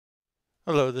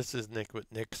Hello, this is Nick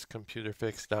with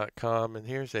nickscomputerfix.com, and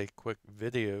here's a quick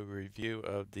video review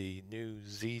of the new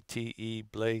ZTE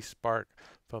Blade Spark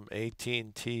from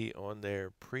AT&T on their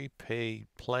prepaid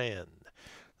plan.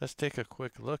 Let's take a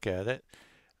quick look at it.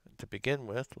 To begin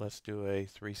with, let's do a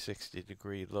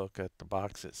 360-degree look at the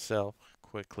box itself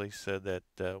quickly so that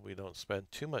we don't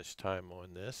spend too much time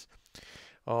on this.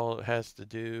 All it has to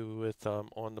do with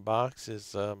on the box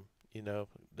is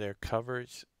their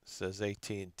coverage. It says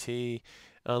AT&T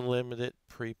unlimited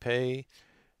prepay.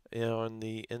 And on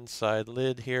the inside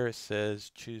lid here it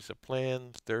says choose a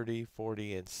plan 30,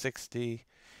 40, and 60.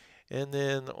 And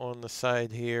then on the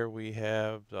side here we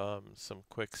have some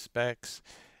quick specs.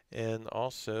 And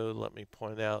also let me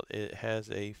point out it has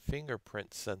a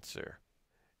fingerprint sensor.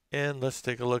 And let's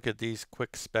take a look at these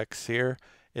quick specs here.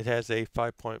 It has a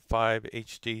 5.5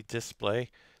 HD display,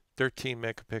 13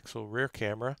 megapixel rear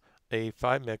camera, a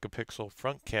 5 megapixel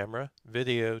front camera,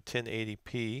 video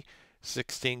 1080p,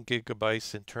 16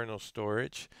 gigabytes internal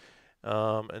storage,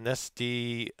 an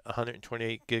SD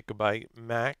 128 gigabyte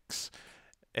max,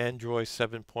 Android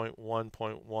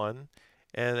 7.1.1,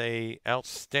 and a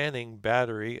outstanding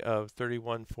battery of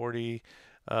 3140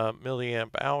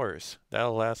 milliamp hours.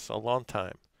 That'll last a long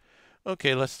time.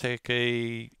 Okay, let's take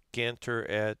a gander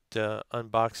at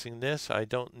unboxing this. I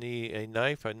don't need a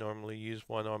knife. I normally use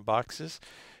one on boxes.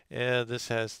 And this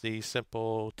has the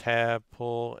simple tab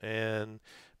pull and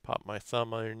pop my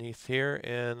thumb underneath here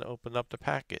and open up the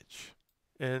package.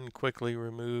 And quickly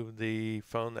remove the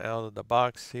phone out of the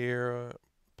box here.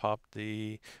 Pop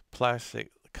the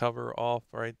plastic cover off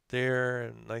right there.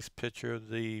 A nice picture of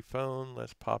the phone.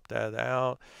 Let's pop that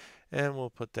out. And we'll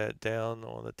put that down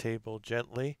on the table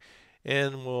gently.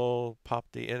 And we'll pop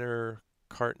the inner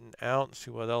carton out and see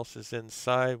what else is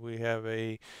inside. We have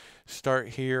a start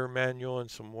here manual and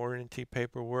some warranty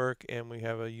paperwork, and we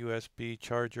have a USB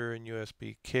charger and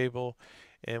USB cable,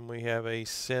 and we have a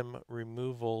SIM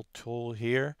removal tool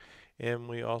here, and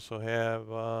we also have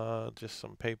just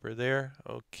some paper there.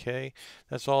 Okay,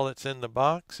 that's all that's in the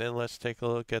box, and let's take a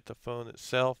look at the phone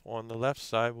itself. On the left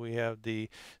side we have the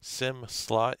SIM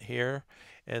slot here,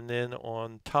 and then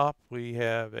on top we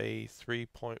have a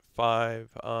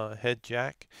 3.5 head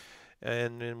jack,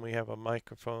 and then we have a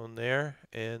microphone there,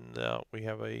 and we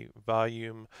have a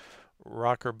volume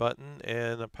rocker button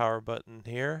and a power button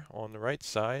here on the right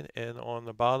side, and on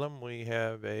the bottom we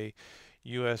have a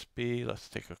USB, let's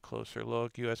take a closer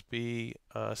look, USB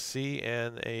C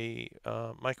and a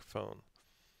microphone.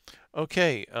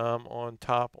 Okay, on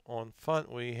top, on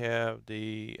front, we have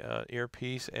the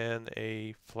earpiece and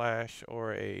a flash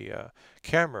or a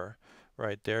camera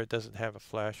right there. It doesn't have a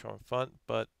flash on front,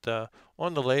 but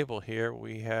on the label here,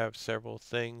 we have several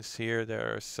things here that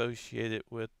are associated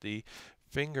with the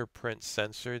fingerprint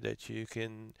sensor that you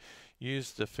can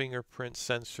use the fingerprint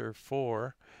sensor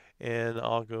for, and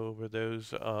I'll go over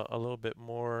those a little bit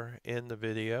more in the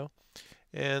video.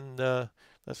 And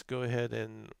let's go ahead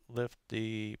and lift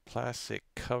the plastic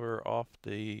cover off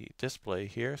the display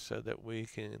here so that we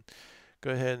can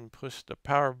go ahead and push the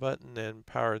power button and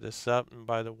power this up. And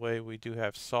by the way, we do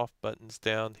have soft buttons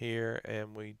down here,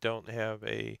 and we don't have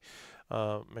a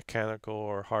mechanical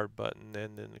or hard button.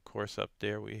 And then of course up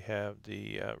there we have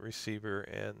the receiver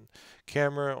and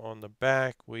camera. On the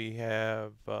back we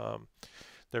have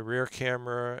the rear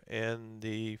camera and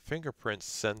the fingerprint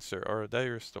sensor, or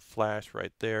there's the flash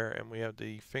right there, and we have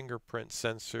the fingerprint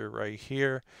sensor right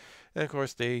here, and of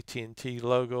course the AT&T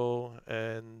logo,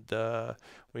 and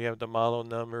we have the model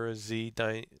number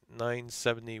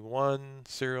Z971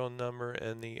 serial number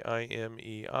and the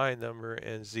IMEI number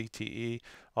and ZTE.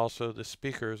 Also the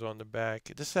speakers on the back.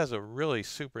 This has a really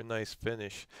super nice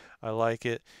finish. I like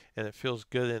it, and it feels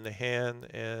good in the hand,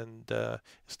 and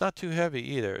it's not too heavy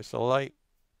either. It's a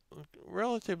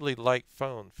relatively light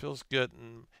phone. Feels good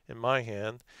in my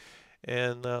hand.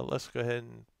 And let's go ahead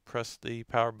and press the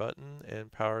power button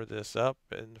and power this up.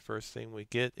 And the first thing we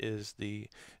get is the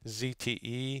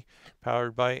ZTE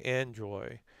powered by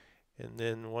Android. And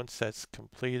then once that's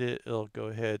completed, it'll go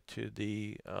ahead to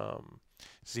the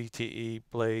ZTE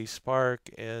Blade Spark,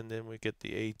 and then we get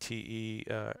the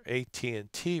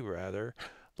AT&T rather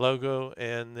logo,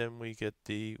 and then we get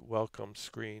the welcome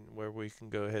screen where we can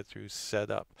go ahead through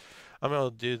setup. I'm going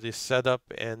to do the setup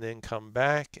and then come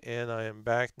back, and I am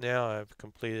back now. I've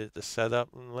completed the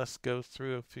setup, and let's go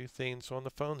through a few things on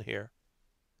the phone here.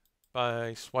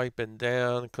 By swiping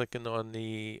down, clicking on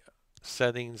the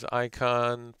settings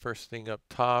icon, first thing up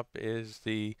top is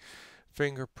the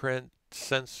fingerprint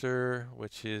sensor,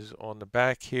 which is on the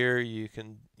back here. You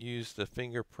can use the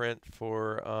fingerprint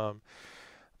for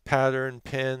pattern,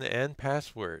 PIN, and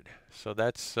password. So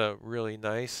that's really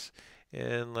nice.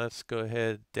 And let's go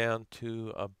ahead down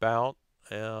to about,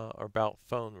 or about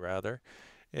phone rather,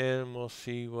 and we'll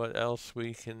see what else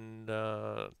we can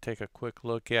take a quick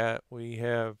look at. We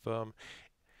have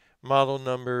model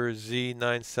number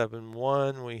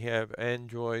Z971. We have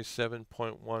Android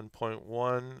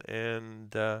 7.1.1,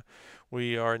 and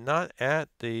we are not at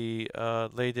the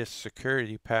latest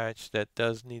security patch that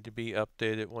does need to be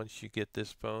updated once you get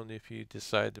this phone if you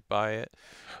decide to buy it.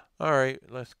 Alright,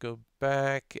 let's go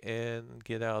back and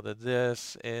get out of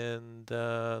this, and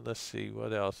let's see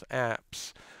what else.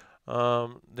 Apps.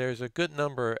 There's a good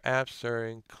number of apps that are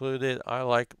included. I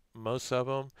like most of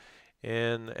them.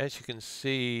 And as you can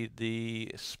see,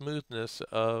 the smoothness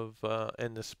of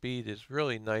and the speed is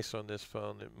really nice on this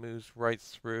phone. It moves right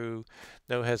through,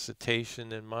 no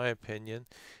hesitation in my opinion.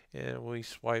 And we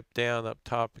swipe down up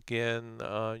top again,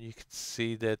 you can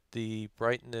see that the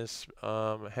brightness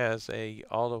has a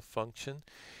auto function.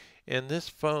 In this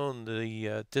phone,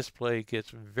 the display gets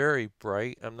very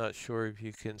bright. I'm not sure if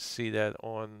you can see that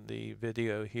on the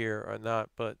video here or not,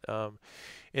 but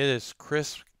it is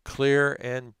crisp, clear,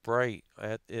 and bright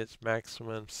at its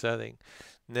maximum setting.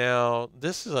 Now,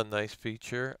 this is a nice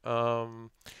feature.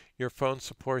 Your phone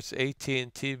supports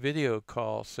AT&T video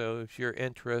call, so if you're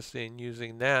interested in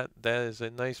using that, that is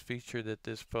a nice feature that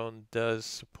this phone does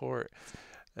support.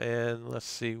 And let's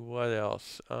see what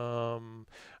else.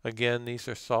 Again, these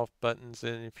are soft buttons,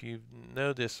 and if you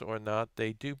know this or not,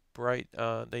 they do bright.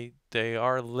 They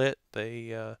are lit.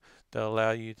 They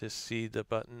allow you to see the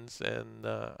buttons. And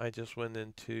I just went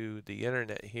into the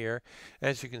internet here.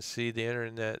 As you can see, the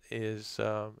internet is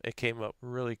it came up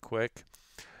really quick,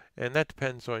 and that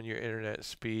depends on your internet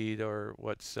speed or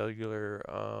what cellular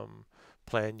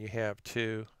plan you have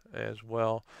too as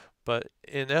well. But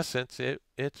in essence,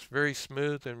 it's very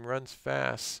smooth and runs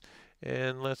fast.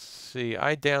 And let's see,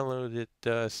 I downloaded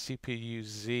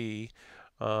CPU-Z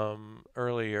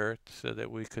earlier so that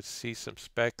we could see some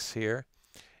specs here.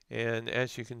 And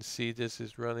as you can see, this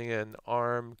is running an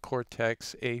ARM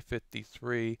Cortex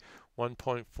A53,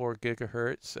 1.4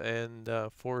 gigahertz, and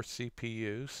 4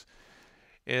 CPUs.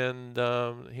 And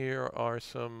here are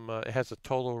some, it has a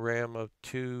total RAM of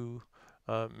 2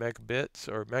 megabits,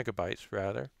 or megabytes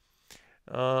rather.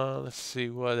 Let's see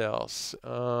what else.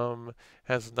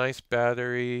 Has a nice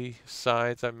battery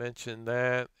size, I mentioned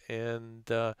that, and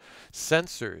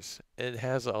sensors. It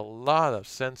has a lot of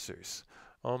sensors.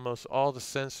 Almost all the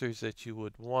sensors that you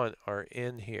would want are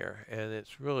in here, and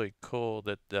it's really cool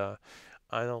that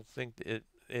I don't think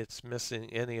it's missing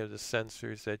any of the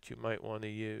sensors that you might want to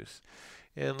use.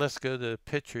 And let's go to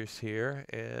pictures here,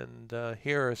 and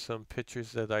here are some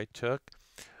pictures that I took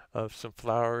of some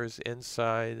flowers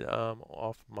inside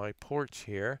off my porch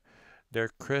here.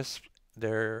 They're crisp,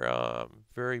 they're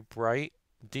very bright,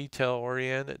 detail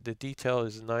oriented. The detail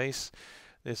is nice.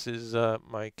 This is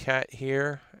my cat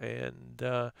here, and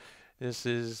this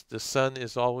is the sun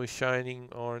is always shining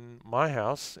on my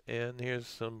house. And here's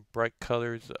some bright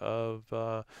colors of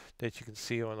that you can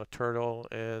see on a turtle.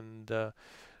 And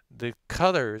the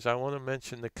colors, I want to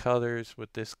mention the colors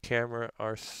with this camera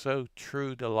are so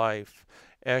true to life.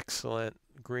 Excellent.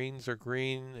 Greens are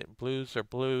green, blues are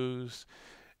blues,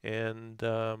 and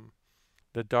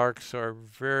the darks are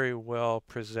very well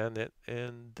presented.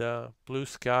 And blue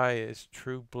sky is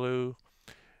true blue.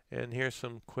 And here's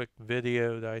some quick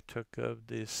video that I took of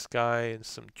the sky and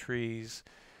some trees.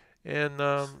 And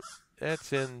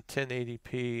that's in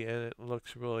 1080p, and it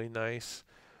looks really nice.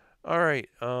 All right,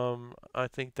 I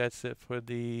think that's it for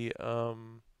the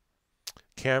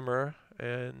camera.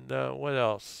 And what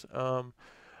else?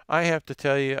 I have to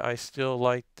tell you, I still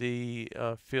like the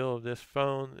feel of this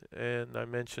phone, and I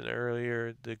mentioned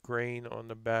earlier the grain on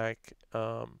the back.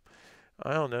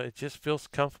 I don't know, it just feels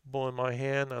comfortable in my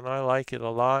hand, and I like it a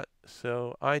lot.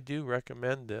 So I do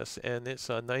recommend this, and it's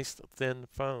a nice thin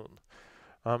phone.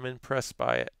 I'm impressed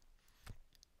by it.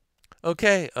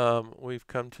 Okay, we've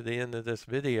come to the end of this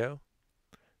video.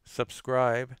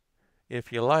 Subscribe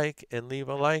if you like, and leave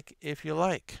a like if you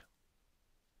like.